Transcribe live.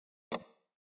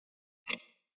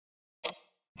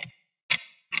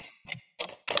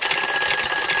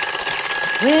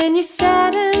When you're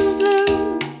sad and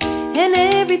blue and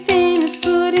everything is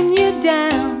putting you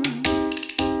down,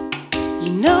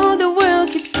 you know the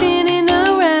world keeps spinning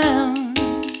around.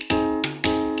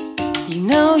 You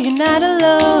know you're not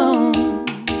alone.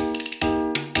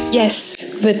 Yes,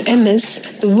 with MS,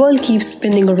 the world keeps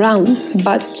spinning around,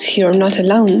 but you're not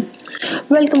alone.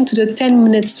 Welcome to the 10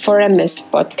 Minutes for MS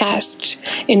podcast,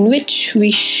 in which we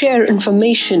share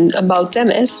information about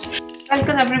MS.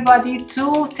 Welcome everybody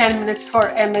to 10 Minutes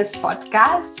for MS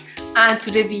podcast. And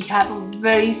today we have a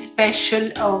very special,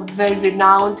 a very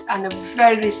renowned and a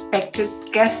very respected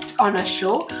guest on our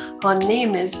show. Her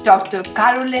name is Dr.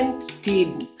 Carolyn.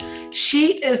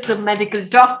 She is a medical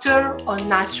doctor, a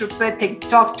naturopathic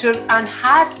doctor, and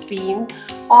has been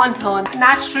on her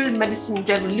natural medicine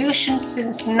revolution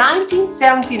since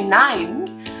 1979.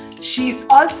 She's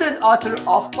also an author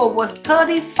of over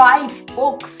 35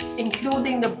 books,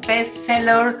 including the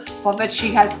bestseller for which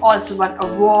she has also won an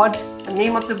award. The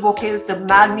name of the book is The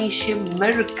Magnesium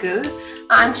Miracle,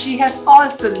 and she has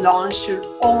also launched her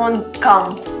own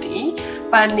company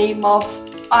by the name of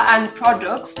and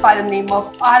products by the name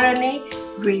of RNA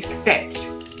Reset.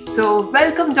 So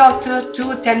welcome, Doctor,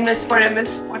 to 10 Minutes for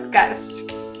MS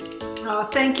podcast. Oh,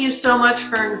 thank you so much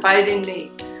for inviting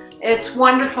me. It's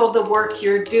wonderful the work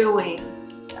you're doing,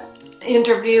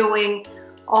 interviewing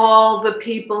all the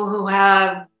people who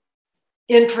have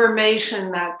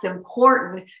information that's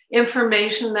important,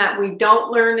 information that we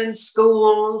don't learn in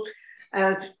schools,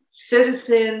 as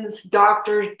citizens,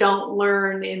 doctors don't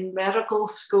learn in medical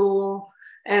school.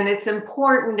 And it's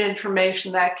important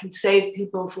information that can save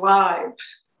people's lives.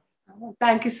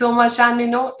 Thank you so much. And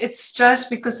it's just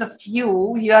because of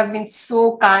you. You have been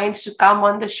so kind to come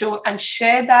on the show and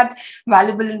share that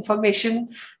valuable information.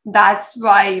 That's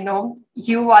why,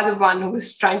 you are the one who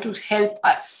is trying to help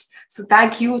us. So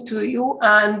thank you to you.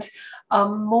 And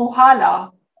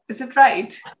Mohala, is it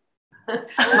right?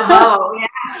 Mahalo,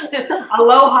 yes.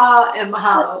 Aloha and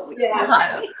mahalo.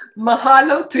 Yes.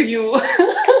 Mahalo to you.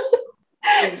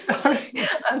 Sorry,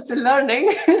 I'm still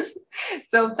learning.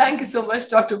 So thank you so much,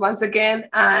 Doctor, once again.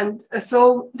 And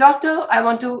so, Doctor, I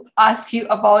want to ask you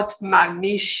about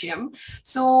magnesium.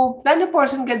 So when a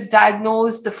person gets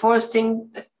diagnosed, the first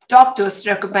thing doctors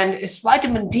recommend is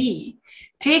vitamin D.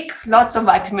 Take lots of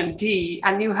vitamin D,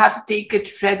 and you have to take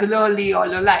it regularly all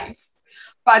your life.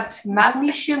 But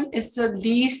magnesium is the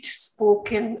least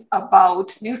spoken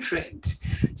about nutrient.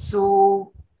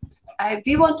 So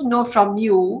we want to know from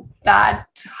you that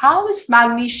how is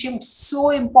magnesium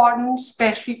so important,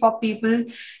 especially for people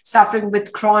suffering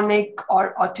with chronic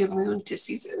or autoimmune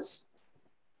diseases?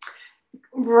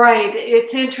 Right.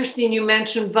 It's interesting you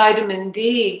mentioned vitamin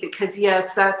D because,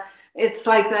 yes, it's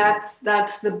like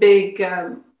that's the big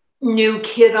new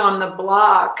kid on the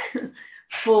block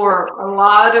for a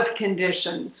lot of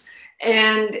conditions.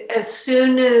 And as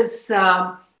soon as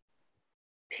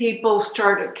people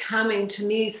started coming to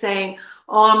me saying,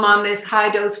 oh, I'm on this high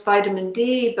dose vitamin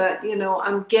D, but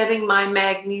I'm getting my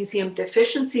magnesium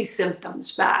deficiency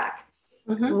symptoms back.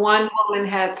 Mm-hmm. One woman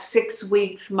had 6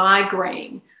 weeks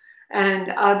migraine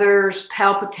and others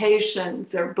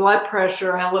palpitations, their blood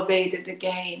pressure elevated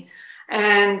again.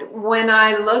 And when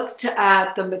I looked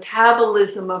at the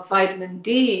metabolism of vitamin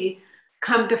D,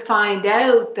 come to find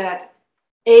out that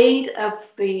 8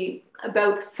 of the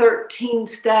about 13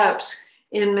 steps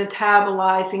in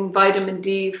metabolizing vitamin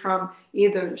D from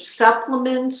either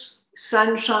supplements,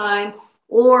 sunshine,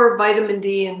 or vitamin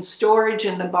D in storage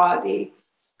in the body.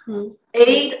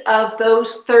 8 of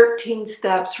those 13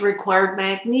 steps required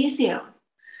magnesium.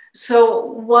 So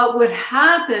what would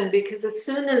happen, because as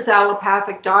soon as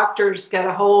allopathic doctors get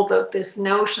a hold of this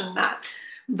notion that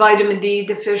vitamin D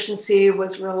deficiency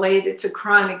was related to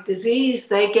chronic disease,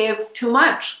 they gave too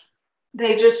much.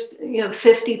 They just,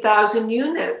 50,000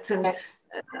 units. And yes.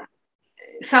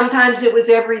 Sometimes it was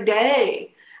every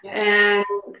day. Yes.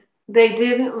 And they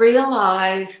didn't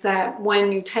realize that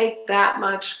when you take that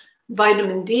much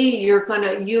vitamin D, you're going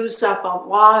to use up a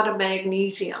lot of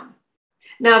magnesium.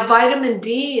 Now, vitamin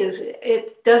D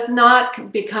it does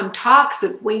not become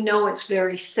toxic. We know it's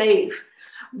very safe.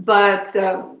 But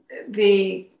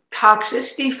the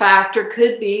toxicity factor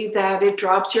could be that it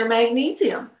drops your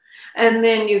magnesium. And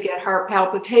then you get heart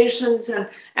palpitations.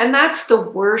 And that's the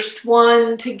worst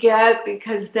one to get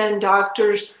because then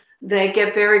doctors, they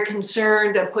get very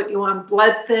concerned and put you on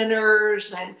blood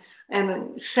thinners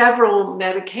and several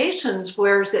medications,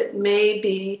 whereas it may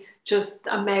be just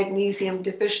a magnesium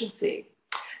deficiency.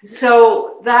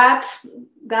 So that's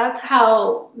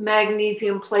how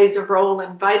magnesium plays a role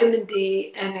in vitamin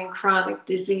D and in chronic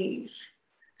disease.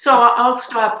 So I'll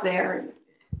stop there and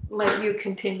let you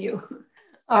continue.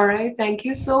 All right, thank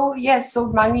you. So, yes,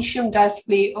 so magnesium does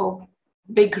play a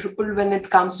big role when it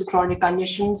comes to chronic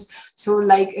conditions. So,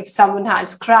 like if someone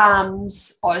has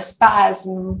cramps or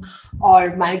spasm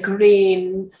or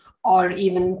migraine or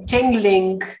even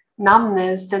tingling,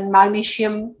 numbness, then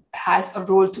magnesium has a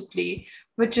role to play,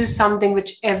 which is something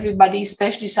which everybody,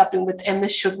 especially suffering with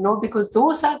MS, should know because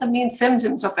those are the main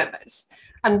symptoms of MS.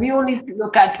 And we only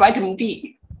look at vitamin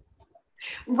D.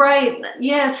 Right.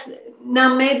 Yes.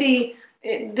 Now, maybe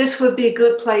this would be a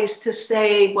good place to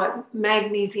say what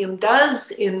magnesium does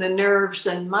in the nerves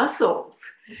and muscles.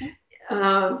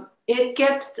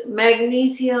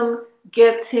 Magnesium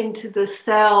gets into the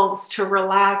cells to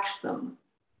relax them.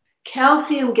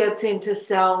 Calcium gets into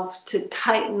cells to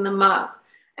tighten them up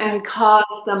and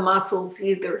cause the muscles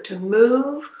either to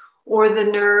move or the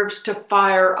nerves to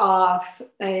fire off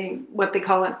what they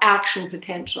call an action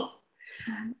potential.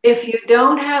 If you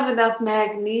don't have enough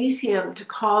magnesium to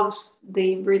cause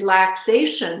the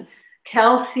relaxation,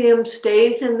 calcium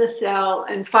stays in the cell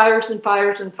and fires and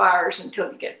fires and fires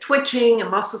until you get twitching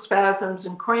and muscle spasms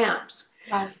and cramps.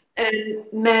 Right. And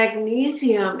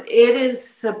magnesium, it is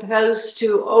supposed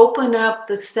to open up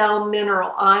the cell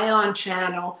mineral ion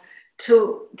channel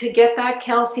to get that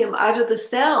calcium out of the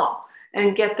cell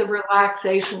and get the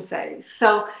relaxation phase.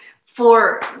 So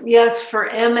for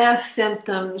MS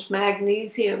symptoms,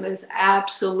 magnesium is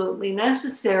absolutely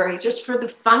necessary just for the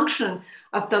function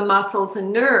of the muscles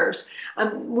and nerves.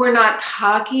 We're not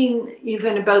talking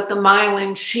even about the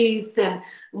myelin sheath and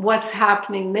what's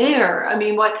happening there. I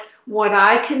mean, what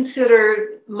I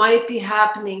consider might be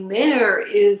happening there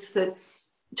is that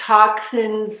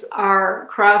toxins are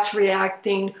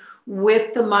cross-reacting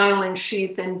with the myelin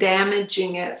sheath and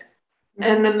damaging it.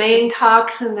 And the main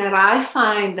toxin that I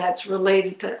find that's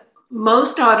related to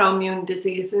most autoimmune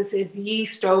diseases is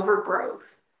yeast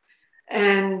overgrowth.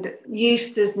 And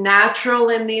yeast is natural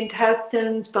in the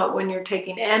intestines, but when you're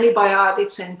taking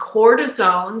antibiotics and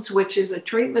cortisones, which is a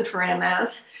treatment for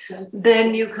MS,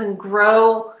 then you can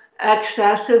grow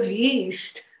excessive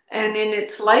yeast. And in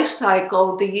its life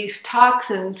cycle, the yeast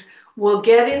toxins will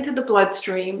get into the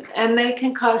bloodstream and they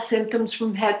can cause symptoms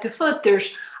from head to foot.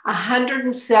 There's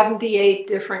 178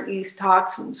 different yeast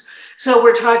toxins. So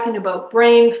we're talking about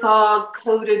brain fog,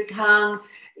 coated tongue,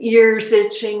 ears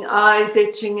itching, eyes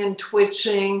itching and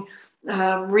twitching,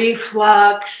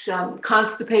 reflux,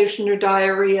 constipation or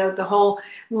diarrhea. The whole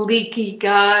leaky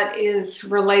gut is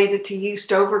related to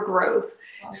yeast overgrowth.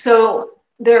 So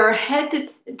there are head to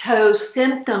toe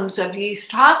symptoms of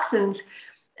yeast toxins,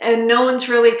 and no one's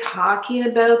really talking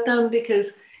about them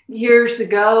because years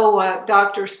ago,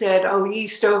 doctors said, oh,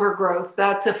 yeast overgrowth,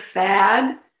 that's a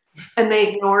fad, and they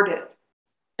ignored it.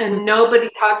 And nobody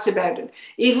talks about it.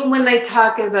 Even when they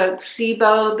talk about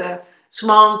SIBO, the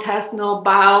small intestinal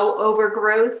bowel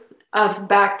overgrowth of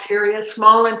bacteria,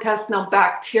 small intestinal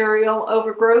bacterial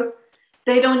overgrowth,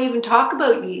 they don't even talk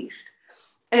about yeast.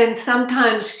 And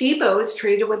sometimes SIBO is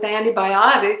treated with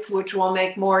antibiotics, which will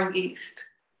make more yeast.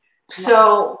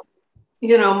 So,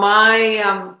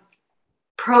 my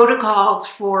protocols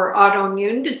for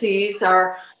autoimmune disease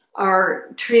are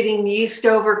treating yeast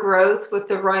overgrowth with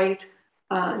the right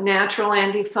natural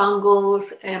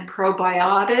antifungals and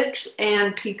probiotics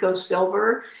and pico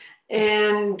silver,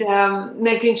 and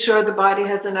making sure the body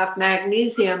has enough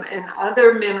magnesium and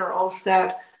other minerals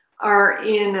that are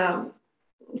in a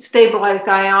stabilized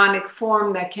ionic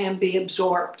form that can be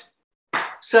absorbed.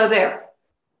 So there.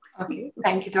 Okay,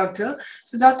 thank you, doctor.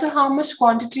 So, doctor, how much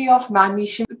quantity of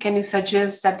magnesium can you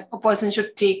suggest that a person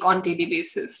should take on daily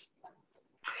basis?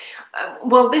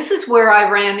 Well, this is where I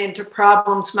ran into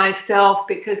problems myself,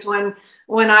 because when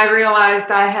I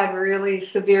realized I had really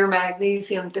severe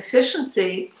magnesium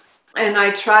deficiency, and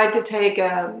I tried to take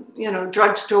a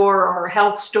drugstore or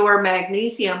health store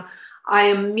magnesium, I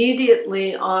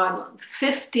immediately on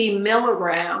 50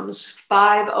 milligrams,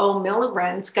 50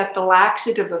 milligrams, got the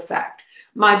laxative effect.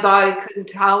 My body couldn't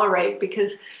tolerate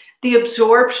because the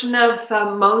absorption of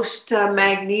most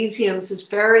magnesiums is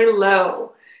very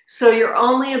low. So you're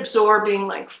only absorbing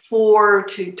like 4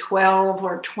 to 12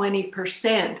 or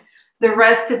 20%. The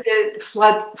rest of it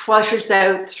flushes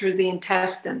out through the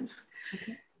intestines.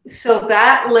 Okay. So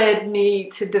that led me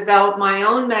to develop my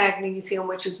own magnesium,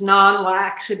 which is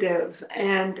non-laxative.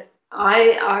 And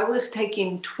I was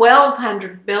taking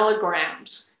 1,200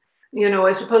 milligrams,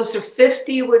 as opposed to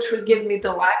 50, which would give me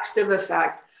the laxative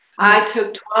effect. I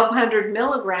took 1,200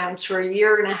 milligrams for a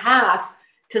year and a half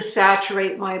to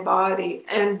saturate my body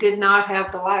and did not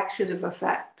have the laxative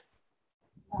effect.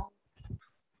 Oh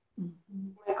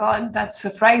my God, that's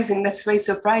surprising. That's very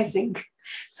surprising.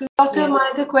 So, doctor,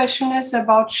 my other question is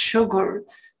about sugar.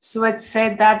 So it's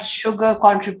said that sugar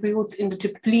contributes in the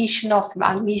depletion of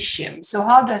magnesium. So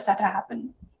how does that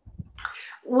happen?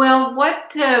 Well,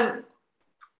 what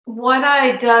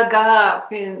I dug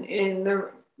up in the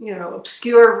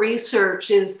obscure research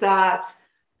is that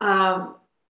um,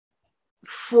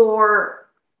 for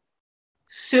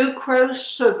sucrose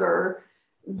sugar,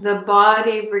 the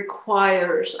body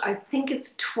requires, I think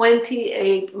it's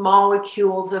 28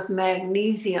 molecules of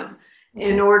magnesium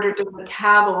in order to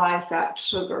metabolize that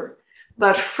sugar.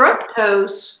 But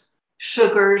fructose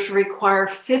sugars require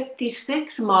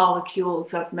 56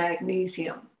 molecules of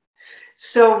magnesium.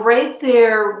 So right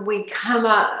there, we come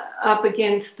up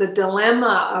against the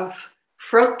dilemma of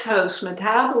fructose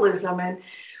metabolism, and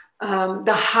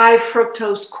the high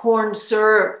fructose corn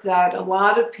syrup that a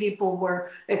lot of people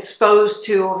were exposed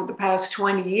to over the past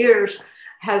 20 years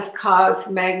has caused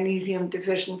magnesium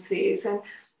deficiencies.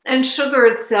 And sugar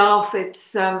itself,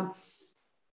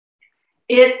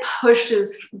 it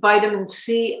pushes vitamin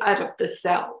C out of the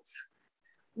cells.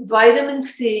 Vitamin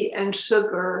C and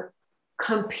sugar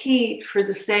compete for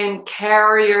the same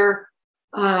carrier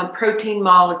protein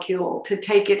molecule to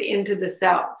take it into the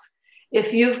cells.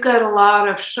 If you've got a lot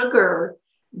of sugar,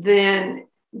 then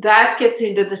that gets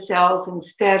into the cells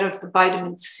instead of the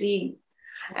vitamin C.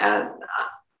 I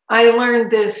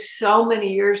learned this so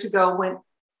many years ago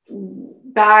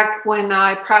back when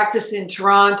I practiced in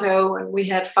Toronto and we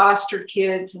had foster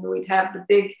kids and we'd have the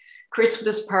big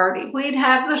Christmas party. We'd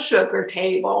have the sugar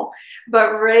table,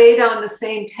 but right on the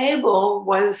same table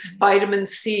was vitamin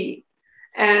C.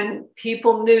 And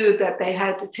people knew that they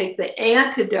had to take the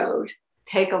antidote,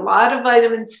 take a lot of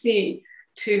vitamin C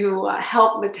to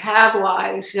help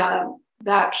metabolize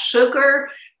that sugar,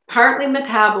 partly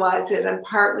metabolize it and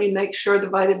partly make sure the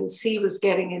vitamin C was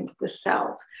getting into the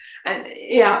cells. And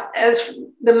yeah, as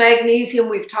the magnesium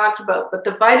we've talked about, but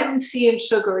the vitamin C in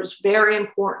sugar is very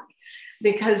important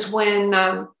because when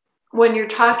you're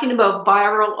talking about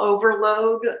viral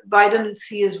overload, vitamin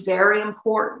C is very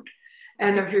important.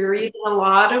 And if you're eating a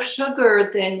lot of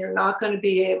sugar, then you're not going to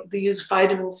be able to use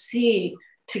vitamin C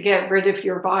to get rid of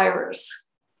your virus.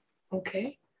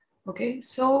 Okay.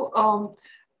 So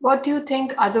what do you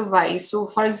think otherwise? So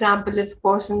for example, if a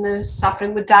person is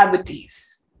suffering with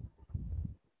diabetes,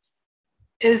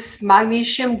 is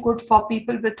magnesium good for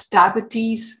people with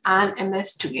diabetes and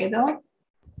MS together?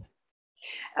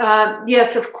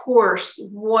 Yes, of course.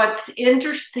 What's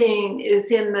interesting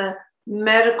is in the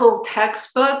medical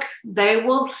textbooks, they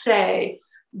will say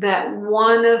that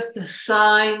one of the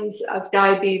signs of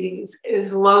diabetes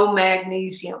is low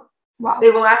magnesium. Wow.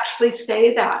 They will actually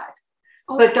say that.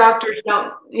 Okay. But doctors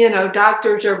don't,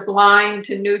 doctors are blind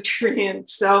to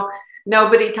nutrients, so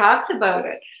nobody talks about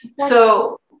it.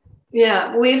 So,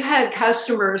 yeah, we've had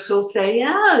customers who'll say,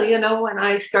 when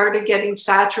I started getting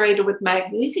saturated with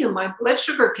magnesium, my blood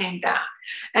sugar came down.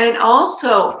 And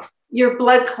also, your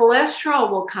blood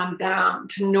cholesterol will come down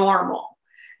to normal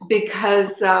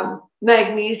because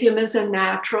magnesium is a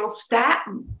natural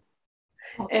statin.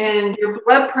 And your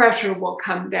blood pressure will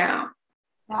come down.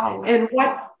 Wow. And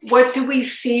what do we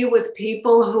see with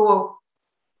people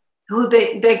who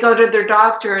they go to their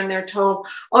doctor and they're told,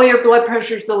 oh, your blood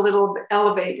pressure is a little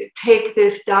elevated, take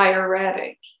this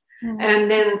diuretic. Mm-hmm. And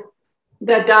then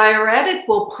the diuretic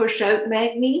will push out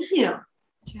magnesium.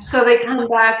 Yeah. So they come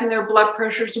back and their blood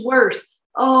pressure is worse.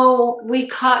 Oh, we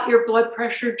caught your blood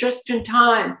pressure just in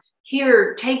time.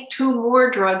 Here, take 2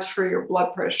 more drugs for your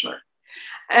blood pressure.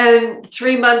 And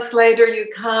 3 months later, you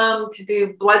come to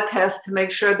do blood tests to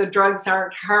make sure the drugs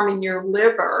aren't harming your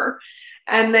liver.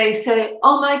 And they say,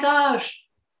 oh my gosh,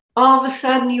 all of a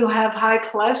sudden you have high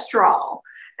cholesterol.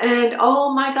 And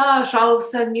oh my gosh, all of a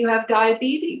sudden you have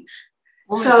diabetes.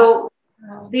 So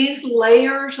these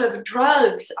layers of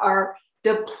drugs are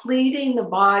depleting the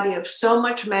body of so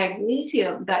much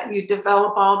magnesium that you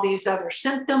develop all these other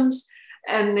symptoms.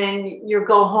 And then you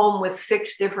go home with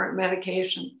 6 different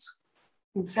medications.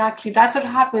 Exactly. That's what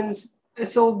happens.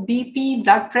 So BP,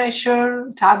 blood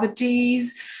pressure,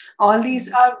 diabetes, all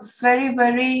these are very,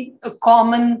 very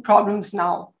common problems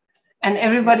now. And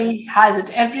everybody has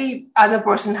it. Every other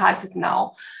person has it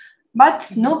now.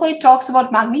 But nobody talks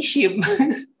about magnesium.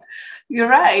 You're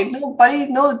right.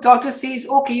 No doctor says,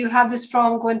 okay, you have this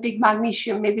problem, go and take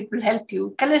magnesium. Maybe it will help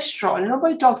you. Cholesterol.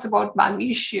 Nobody talks about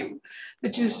magnesium,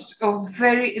 which is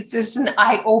it's just an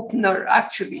eye opener,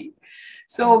 actually.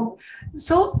 So,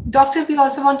 doctor, we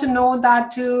also want to know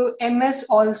that MS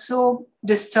also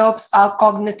disturbs our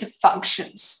cognitive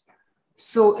functions.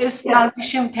 So is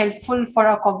magnesium helpful for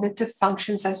our cognitive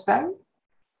functions as well?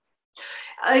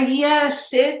 Yes,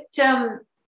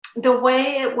 the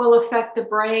way it will affect the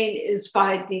brain is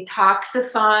by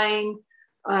detoxifying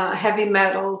heavy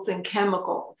metals and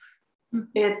chemicals.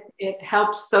 It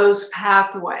helps those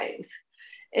pathways.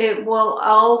 It will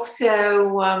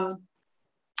also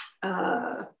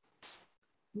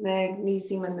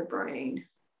magnesium in the brain.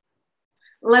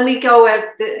 Let me go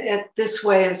at this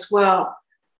way as well.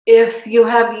 If you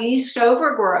have yeast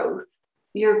overgrowth,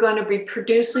 you're going to be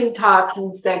producing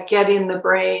toxins that get in the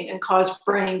brain and cause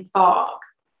brain fog.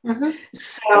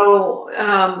 So,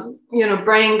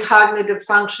 brain cognitive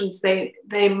functions, they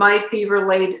might be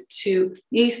related to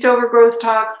yeast overgrowth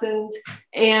toxins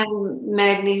and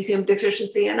magnesium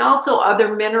deficiency, and also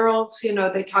other minerals.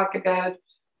 They talk about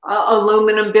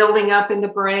aluminum building up in the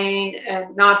brain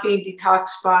and not being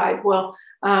detoxified. Well,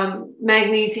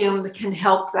 magnesium can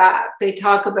help that. They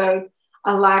talk about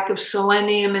a lack of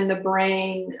selenium in the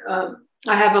brain.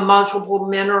 I have a multiple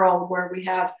mineral where we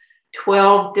have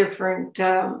 12 different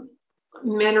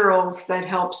minerals that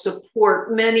help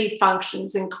support many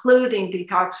functions, including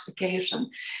detoxification.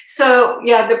 So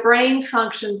yeah, the brain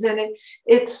functions, and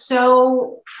it's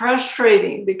so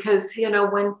frustrating because,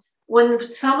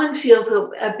 when someone feels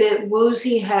a bit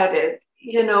woozy headed,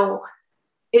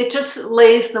 it just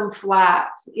lays them flat.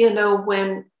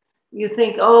 When you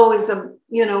think, oh, is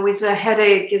a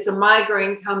headache, is a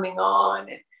migraine coming on?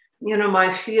 And,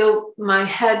 my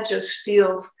head just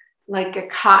feels like a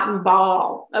cotton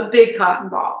ball, a big cotton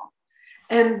ball.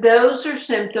 And those are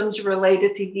symptoms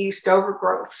related to yeast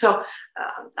overgrowth. So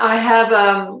I have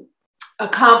a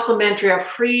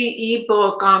free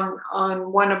ebook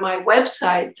on one of my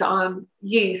websites on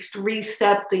yeast,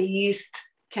 Reset the Yeast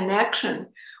Connection,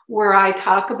 where I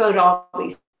talk about all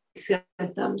these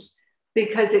symptoms,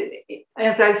 because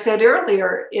as I said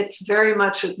earlier, it's very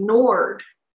much ignored,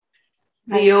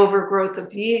 the overgrowth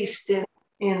of yeast in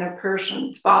a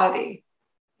person's body.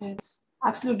 Yes,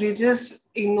 absolutely. Just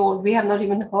ignored. We have not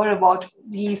even heard about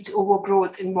yeast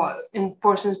overgrowth in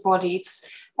person's body. It's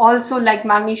also like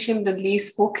magnesium, the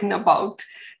least spoken about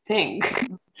thing.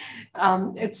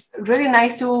 It's really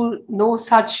nice to know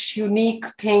such unique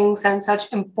things and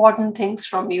such important things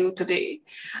from you today.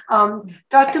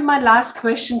 Doctor, my last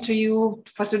question to you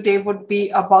for today would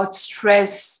be about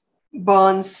stress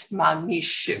burns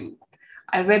magnesium.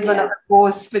 I read one of the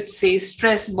posts which says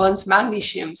stress burns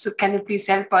magnesium. So can you please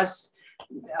help us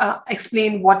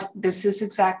explain what this is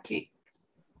exactly?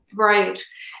 Right.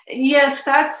 Yes,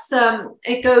 that's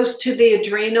it goes to the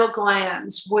adrenal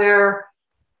glands, where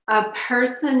a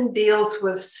person deals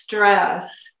with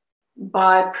stress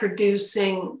by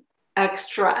producing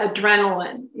extra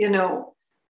adrenaline.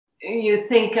 You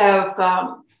think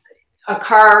of a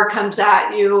car comes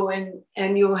at you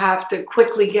and you have to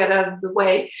quickly get out of the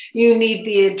way. You need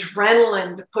the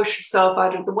adrenaline to push yourself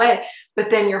out of the way, but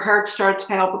then your heart starts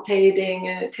palpitating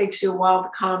and it takes you a while to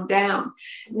calm down.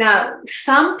 Now,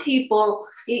 some people,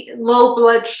 low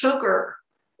blood sugar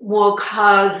will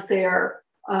cause their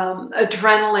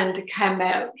adrenaline to come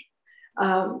out.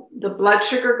 The blood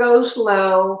sugar goes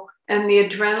low and the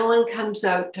adrenaline comes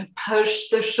out to push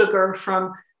the sugar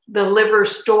from the liver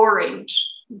storage.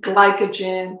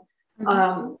 Glycogen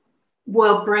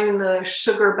will bring the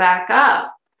sugar back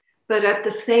up. But at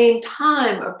the same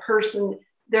time, a person,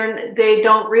 they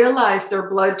don't realize their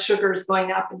blood sugar is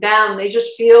going up and down. They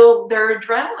just feel their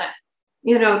adrenaline.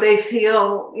 They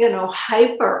feel,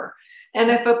 hyper.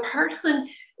 And if a person,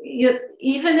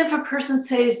 even if a person,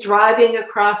 say, is driving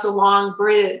across a long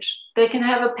bridge, they can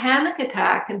have a panic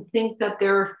attack and think that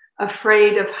they're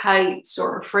afraid of heights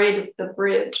or afraid of the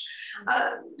bridge.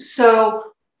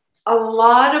 So a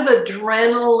lot of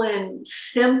adrenaline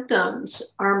symptoms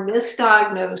are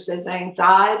misdiagnosed as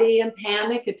anxiety and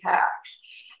panic attacks.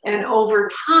 And over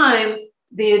time,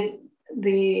 the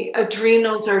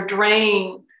adrenals are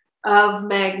drained of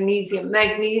magnesium.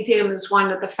 Magnesium is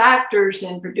one of the factors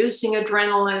in producing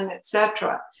adrenaline,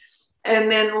 etc.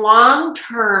 And then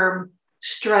long-term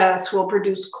stress will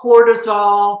produce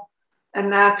cortisol,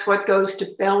 and that's what goes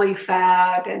to belly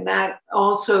fat, and that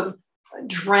also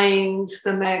drains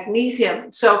the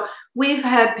magnesium. So we've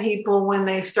had people, when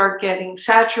they start getting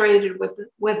saturated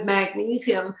with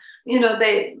magnesium,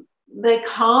 they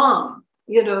calm.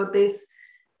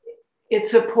 It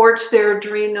supports their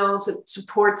adrenals, it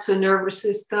supports the nervous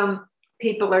system.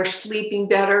 People are sleeping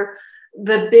better.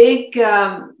 The big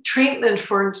treatment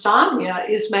for insomnia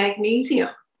is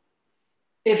magnesium.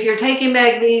 If you're taking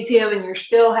magnesium and you're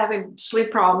still having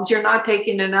sleep problems, you're not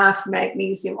taking enough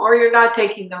magnesium, or you're not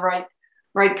taking the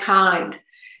right kind.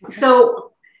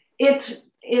 So it's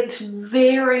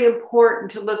very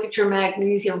important to look at your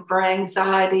magnesium for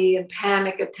anxiety and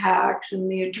panic attacks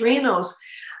and the adrenals,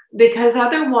 because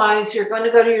otherwise you're going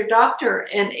to go to your doctor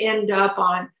and end up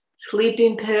on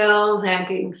sleeping pills,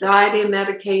 anti-anxiety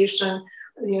medication,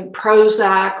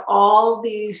 Prozac, all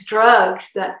these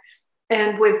drugs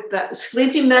and with the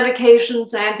sleeping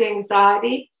medications,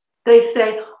 anti-anxiety, they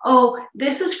say, oh,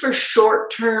 this is for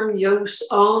short-term use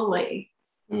only.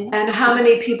 Mm-hmm. And how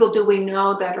many people do we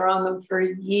know that are on them for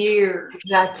years?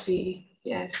 Exactly.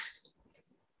 Yes.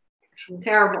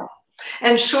 Terrible.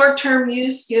 And short-term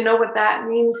use, you know what that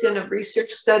means in a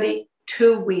research study?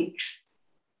 2 weeks.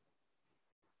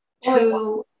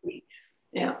 2 weeks.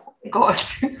 Yeah. God.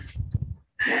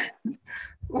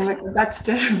 Oh my God, that's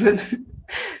terrible.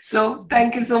 So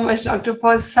thank you so much, Doctor,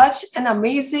 for such an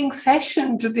amazing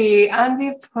session today. And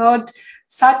we've heard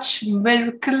such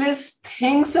miraculous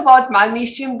things about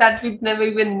magnesium that we never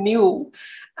even knew.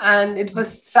 And it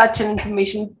was such an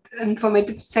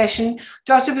informative session.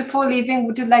 Doctor, before leaving,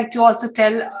 would you like to also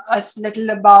tell us a little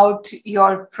about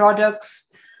your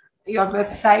products, your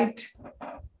website?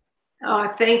 Oh,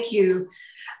 thank you.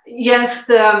 Yes,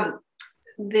 the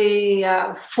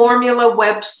formula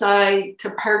website to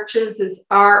purchase is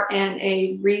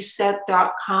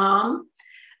rnareset.com.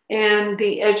 And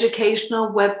the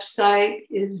educational website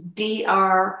is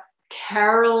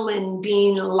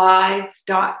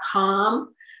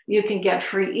drcarolyndeanlive.com. You can get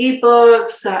free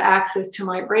ebooks, access to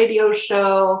my radio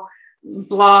show,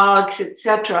 blogs,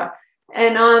 etc.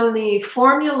 And on the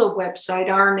formula website,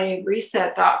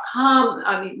 rnareset.com,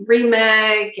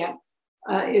 Remag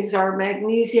is our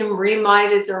magnesium,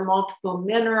 Remite is our multiple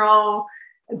mineral.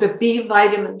 The B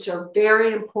vitamins are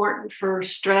very important for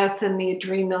stress and the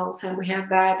adrenals, and we have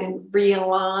that in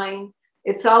Realign.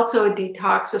 It's also a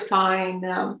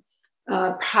detoxifying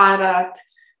product.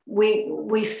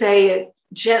 We say it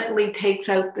gently takes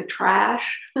out the trash.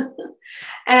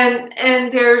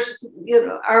 and there's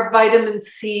our vitamin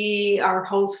C, our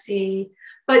whole C,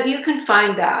 but you can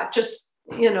find that. Just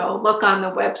look on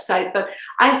the website. But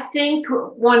I think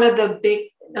one of the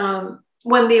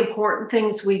important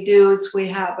things we do is we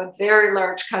have a very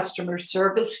large customer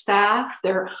service staff.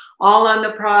 They're all on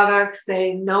the products.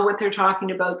 They know what they're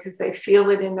talking about because they feel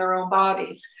it in their own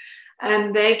bodies.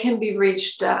 And they can be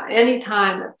reached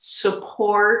anytime at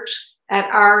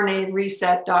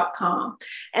support@rnareset.com.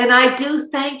 And I do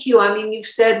thank you. You've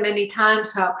said many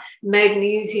times how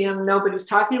magnesium, nobody's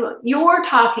talking about. You're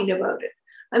talking about it.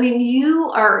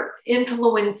 You are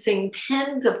influencing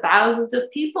tens of thousands of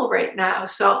people right now.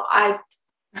 So I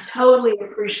totally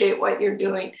appreciate what you're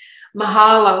doing.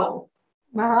 Mahalo.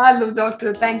 Mahalo,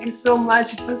 Doctor. Thank you so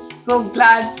much. It was so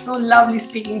glad, so lovely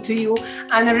speaking to you.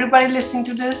 And everybody listening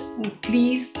to this,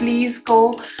 please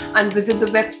go and visit the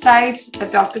website the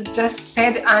doctor just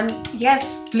said. And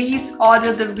yes, please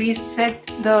order the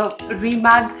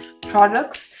Remag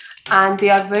products. And they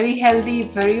are very healthy,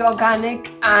 very organic,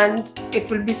 and it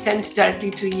will be sent directly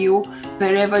to you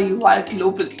wherever you are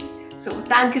globally. So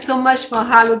thank you so much.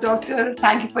 Mahalo, Doctor.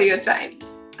 Thank you for your time.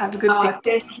 Have a good day.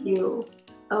 Thank you.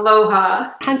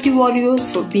 Aloha. Thank you, warriors,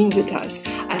 for being with us.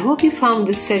 I hope you found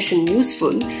this session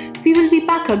useful. We will be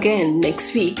back again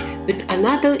next week with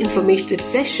another informative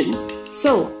session.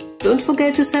 So don't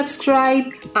forget to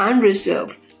subscribe and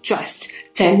reserve just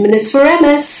 10 minutes for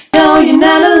MS. No, you're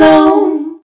not alone.